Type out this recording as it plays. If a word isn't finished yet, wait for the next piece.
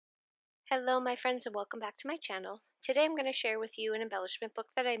Hello my friends and welcome back to my channel. Today I'm going to share with you an embellishment book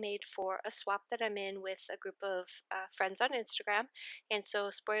that I made for a swap that I'm in with a group of friends on Instagram. And so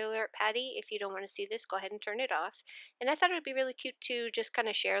spoiler alert Patty, if you don't want to see this, go ahead and turn it off. And I thought it would be really cute to just kind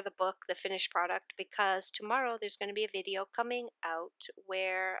of share the book, the finished product, because tomorrow there's going to be a video coming out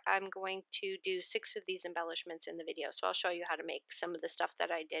where I'm going to do 6 of these embellishments in the video. So I'll show you how to make some of the stuff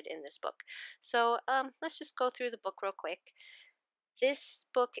that I did in this book. So let's just go through the book real quick. This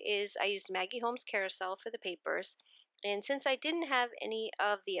book I used Maggie Holmes Carousel for the papers. And since I didn't have any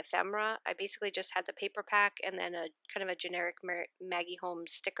of the ephemera, I basically just had the paper pack and then a kind of a generic Maggie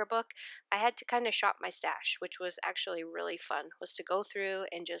Holmes sticker book. I had to kind of shop my stash, which was actually really fun, was to go through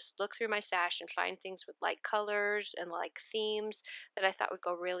and just look through my stash and find things with like colors and like themes that I thought would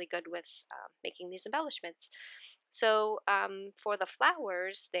go really good with making these embellishments. So for the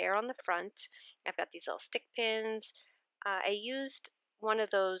flowers there on the front, I've got these little stick pins. I used one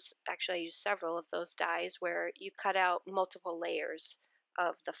of those, actually I used several of those dies where you cut out multiple layers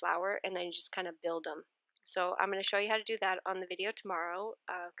of the flower and then you just kind of build them. So I'm going to show you how to do that on the video tomorrow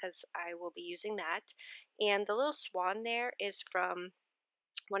because I will be using that. And the little swan there is from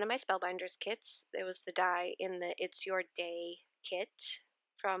one of my Spellbinders kits. It was the die in the It's Your Day kit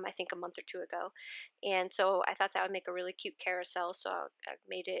from I think a month or two ago. And so I thought that would make a really cute carousel, so I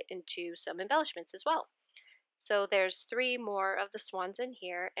made it into some embellishments as well. So there's 3 more of the swans in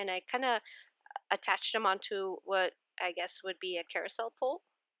here, and I kind of attached them onto what I guess would be a carousel pole,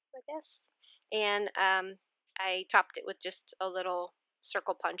 I guess. And I topped it with just a little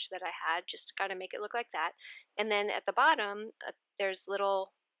circle punch that I had just to kind of make it look like that. And then at the bottom, there's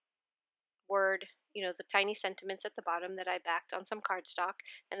little word, the tiny sentiments at the bottom that I backed on some cardstock,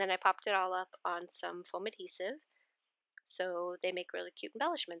 and then I popped it all up on some foam adhesive. So they make really cute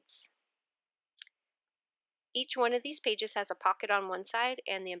embellishments. Each one of these pages has a pocket on one side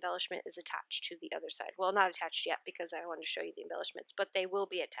and the embellishment is attached to the other side. Well, not attached yet because I want to show you the embellishments, but they will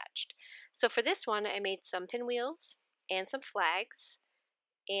be attached. So for this one, I made some pinwheels and some flags.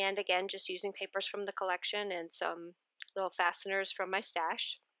 And again, just using papers from the collection and some little fasteners from my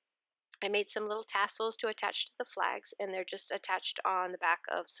stash. I made some little tassels to attach to the flags, and they're just attached on the back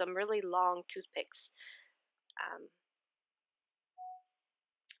of some really long toothpicks.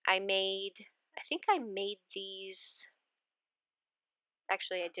 I think I made these.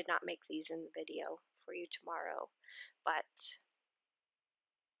 Actually, I did not make these in the video for you tomorrow, but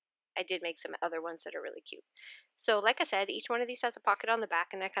I did make some other ones that are really cute. So like I said, each one of these has a pocket on the back,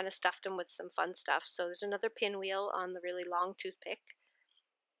 and I kind of stuffed them with some fun stuff. So there's another pinwheel on the really long toothpick.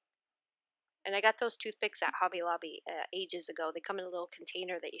 And I got those toothpicks at Hobby Lobby ages ago. They come in a little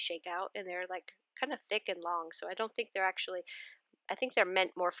container that you shake out, and they're like kind of thick and long. So I don't think they're actually, I think they're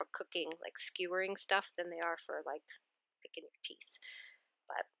meant more for cooking, like skewering stuff, than they are for like picking your teeth.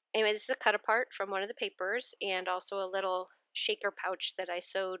 But anyway, this is a cut apart from one of the papers, and also a little shaker pouch that I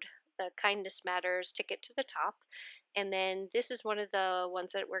sewed the Kindness Matters ticket to the top. And then this is one of the ones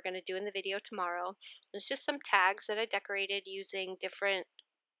that we're going to do in the video tomorrow. It's just some tags that I decorated using different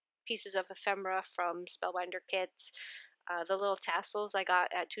pieces of ephemera from Spellbinder kits. The little tassels I got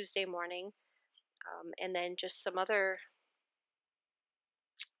at Tuesday morning. And then just some other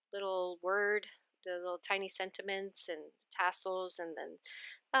little the little tiny sentiments and tassels, and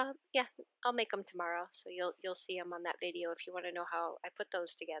then yeah, I'll make them tomorrow, so you'll see them on that video if you want to know how I put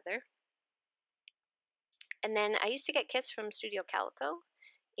those together. And then I used to get kits from Studio Calico,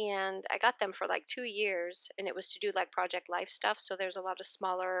 and I got them for like 2 years, and it was to do like Project Life stuff. So there's a lot of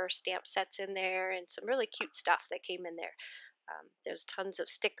smaller stamp sets in there and some really cute stuff that came in there. There's tons of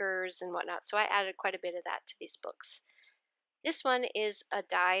stickers and whatnot, so I added quite a bit of that to these books. This one is a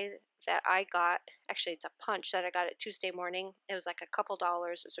die that I got, actually it's a punch that I got at Tuesday morning. It was like a couple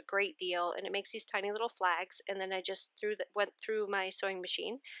dollars. It was a great deal, and it makes these tiny little flags, and then I just went through my sewing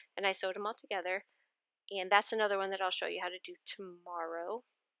machine and I sewed them all together. And that's another one that I'll show you how to do tomorrow.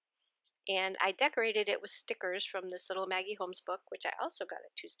 And I decorated it with stickers from this little Maggie Holmes book, which I also got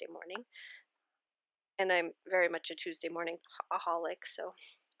at Tuesday morning. And I'm very much a Tuesday morning aholic, so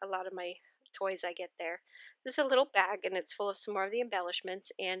a lot of my toys I get there. This is a little bag, and it's full of some more of the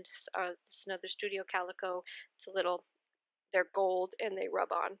embellishments, and this is another Studio Calico. It's a little, they're gold and they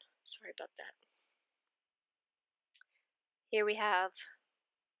rub on. Sorry about that. Here we have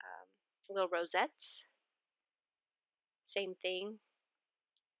little rosettes. Same thing.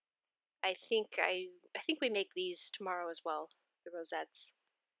 I think we make these tomorrow as well, the rosettes.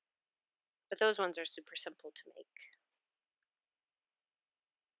 But those ones are super simple to make.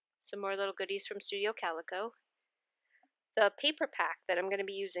 Some more little goodies from Studio Calico. The paper pack that I'm going to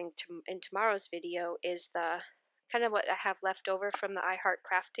be using in tomorrow's video is the kind of what I have left over from the I Heart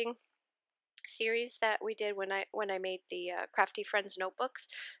Crafting series that we did when I made the Crafty Friends notebooks.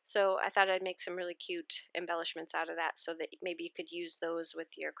 So I thought I'd make some really cute embellishments out of that so that maybe you could use those with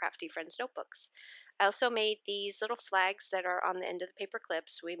your Crafty Friends notebooks. I also made these little flags that are on the end of the paper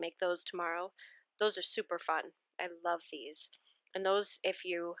clips. We make those tomorrow. Those are super fun. I love these. And those, if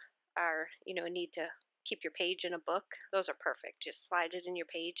you are, need to keep your page in a book, those are perfect. Just slide it in your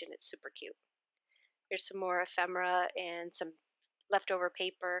page and it's super cute. Here's some more ephemera and some leftover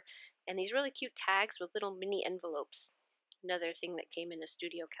paper and these really cute tags with little mini envelopes. Another thing that came in a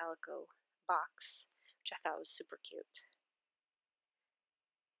Studio Calico box, which I thought was super cute.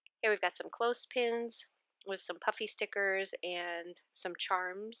 Here we've got some clothespins with some puffy stickers and some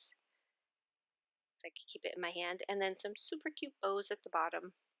charms. If I could keep it in my hand, and then some super cute bows at the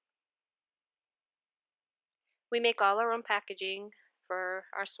bottom. We make all our own packaging for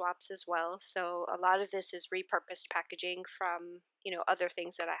our swaps as well, so a lot of this is repurposed packaging from, other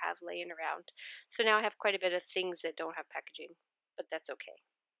things that I have laying around. So now I have quite a bit of things that don't have packaging, but that's okay.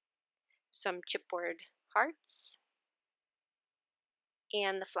 Some chipboard hearts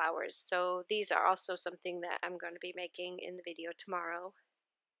and the flowers. So these are also something that I'm going to be making in the video tomorrow,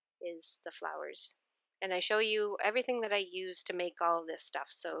 is the flowers. And I show you everything that I use to make all this stuff.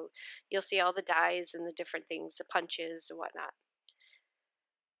 So you'll see all the dies and the different things, the punches and whatnot.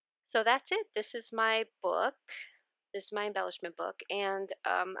 So that's it. This is my book. This is my embellishment book. And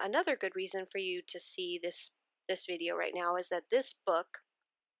another good reason for you to see this video right now is that this book,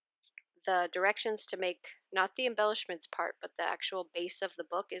 the directions to make not the embellishments part, but the actual base of the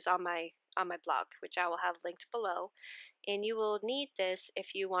book is on my blog, which I will have linked below. And you will need this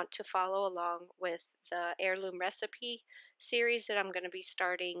if you want to follow along with the heirloom recipe series that I'm going to be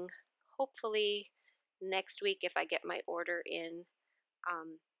starting hopefully next week if I get my order in.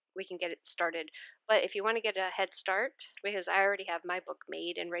 We can get it started. But if you want to get a head start, because I already have my book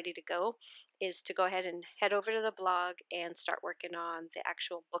made and ready to go, is to go ahead and head over to the blog and start working on the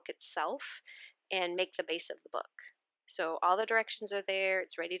actual book itself and make the base of the book. So all the directions are there,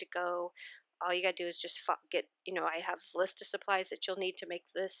 it's ready to go. All you gotta do is just get, I have a list of supplies that you'll need to make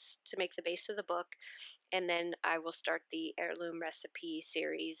this, to make the base of the book, and then I will start the heirloom recipe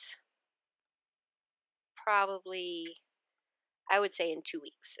series probably, I would say in 2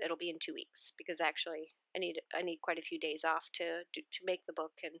 weeks. It'll be in 2 weeks because actually I need quite a few days off to make the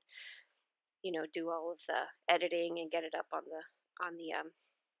book and do all of the editing and get it up on the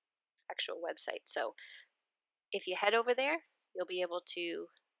actual website. So if you head over there, you'll be able to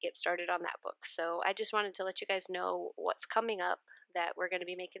get started on that book. So I just wanted to let you guys know what's coming up, that we're going to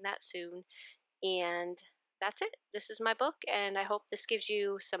be making that soon. And that's it. This is my book, and I hope this gives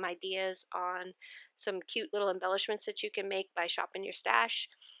you some ideas on some cute little embellishments that you can make by shopping your stash.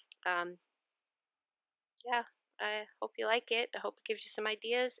 Um, yeah, I hope you like it. I hope it gives you some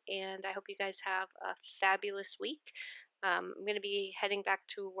ideas, and I hope you guys have a fabulous week. I'm going to be heading back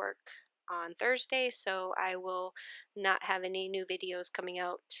to work on Thursday, so I will not have any new videos coming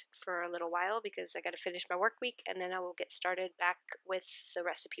out for a little while because I got to finish my work week, and then I will get started back with the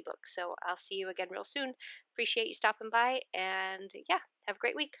recipe book. So I'll see you again real soon. Appreciate you stopping by, and yeah, have a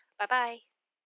great week. Bye bye.